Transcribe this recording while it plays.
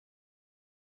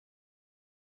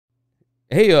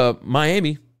hey,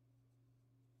 Miami,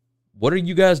 what are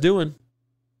you guys doing?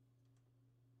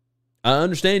 I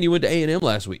understand you went to A&M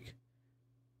last week,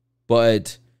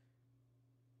 but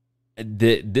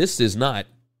this is not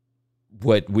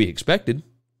what we expected.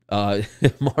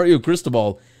 Mario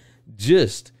Cristobal,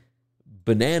 just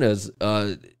bananas.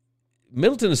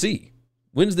 Middle Tennessee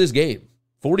wins this game,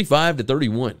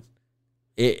 45-31.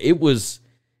 It was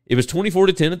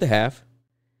 24-10 at the half,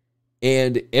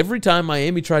 and every time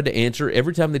Miami tried to answer,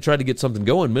 every time they tried to get something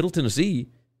going, Middle Tennessee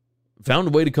found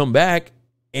a way to come back.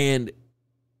 And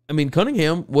I mean,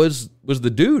 Cunningham was the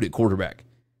dude at quarterback.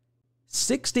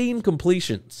 16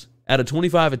 completions out of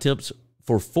 25 attempts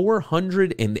for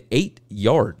 408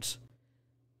 yards.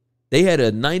 They had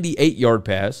a 98-yard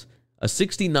pass, a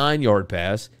 69-yard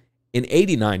pass, an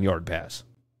 89-yard pass.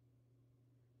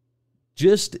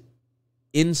 Just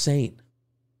insane.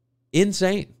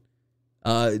 Insane.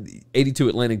 82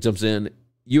 Atlantic jumps in.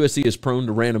 USC is prone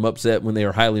to random upset when they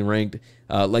are highly ranked,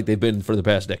 like they've been for the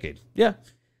past decade. Yeah,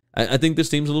 I think this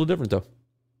team's a little different, though.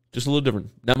 Just a little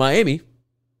different. Now, Miami,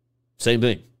 same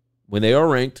thing. When they are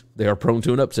ranked, they are prone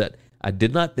to an upset. I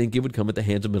did not think it would come at the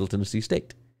hands of Middle Tennessee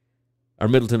State. Or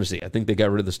Middle Tennessee. I think they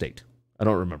got rid of the state. I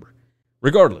don't remember.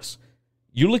 Regardless,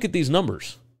 you look at these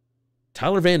numbers.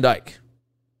 Tyler Van Dyke.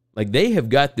 Like, they have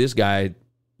got this guy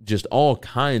just all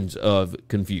kinds of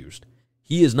confused.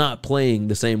 He is not playing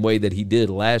the same way that he did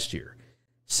last year.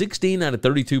 16 out of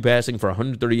 32 passing for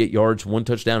 138 yards, 1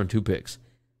 touchdown, and 2 picks.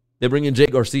 They bring in Jay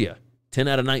Garcia, 10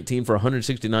 out of 19 for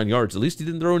 169 yards. At least he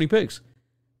didn't throw any picks.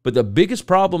 But the biggest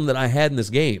problem that I had in this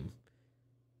game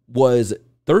was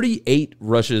 38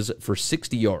 rushes for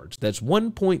 60 yards. That's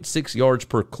 1.6 yards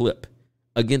per clip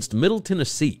against Middle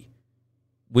Tennessee.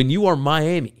 When you are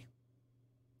Miami,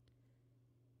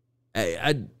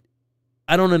 I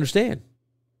don't understand.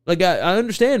 Like, I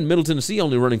understand Middle Tennessee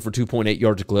only running for 2.8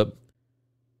 yards a clip.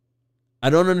 I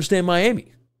don't understand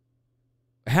Miami.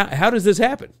 How does this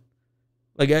happen?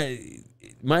 Like,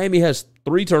 Miami has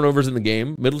 3 turnovers in the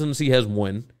game. Middle Tennessee has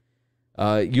 1.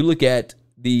 You look at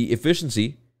the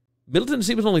efficiency. Middle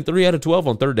Tennessee was only 3 out of 12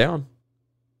 on third down.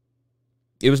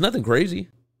 It was nothing crazy.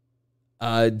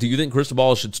 Do you think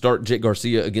Cristobal should start Jake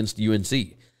Garcia against UNC?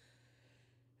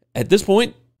 At this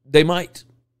point, they might,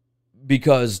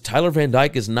 because Tyler Van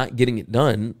Dyke is not getting it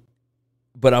done.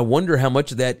 But I wonder how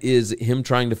much of that is him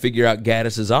trying to figure out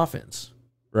Gaddis's offense,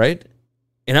 right?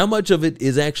 And how much of it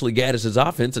is actually Gaddis's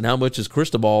offense, and how much is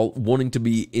Cristobal wanting to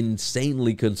be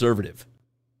insanely conservative?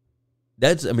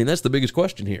 That's the biggest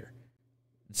question here.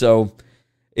 So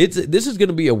this is going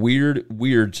to be a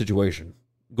weird situation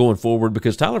going forward,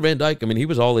 because Tyler Van Dyke, he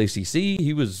was all ACC.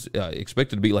 He was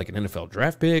expected to be like an NFL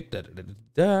draft pick,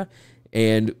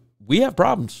 and we have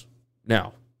problems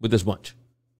now with this bunch.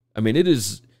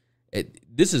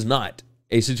 This is not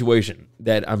a situation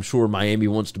that I'm sure Miami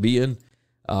wants to be in,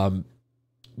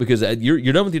 because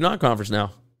you're done with your non-conference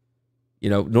now.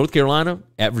 North Carolina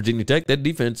at Virginia Tech, that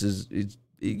defense is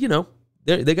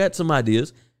they got some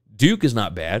ideas. Duke is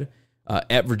not bad.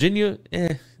 At Virginia,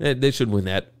 they should win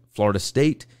that. Florida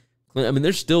State,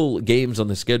 there's still games on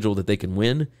the schedule that they can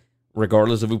win,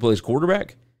 regardless of who plays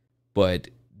quarterback. But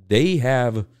they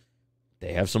have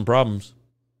some problems.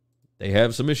 They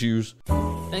have some issues.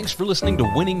 Thanks for listening to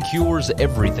Winning Cures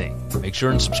Everything. Make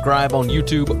sure and subscribe on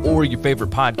YouTube or your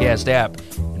favorite podcast app.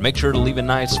 And make sure to leave a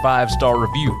nice 5-star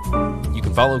review. You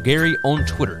can follow Gary on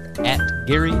Twitter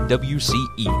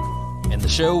 @GaryWCE. And the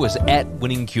show is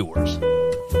 @Winning Cures.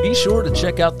 Be sure to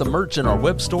check out the merch in our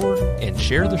web store and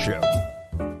share the show.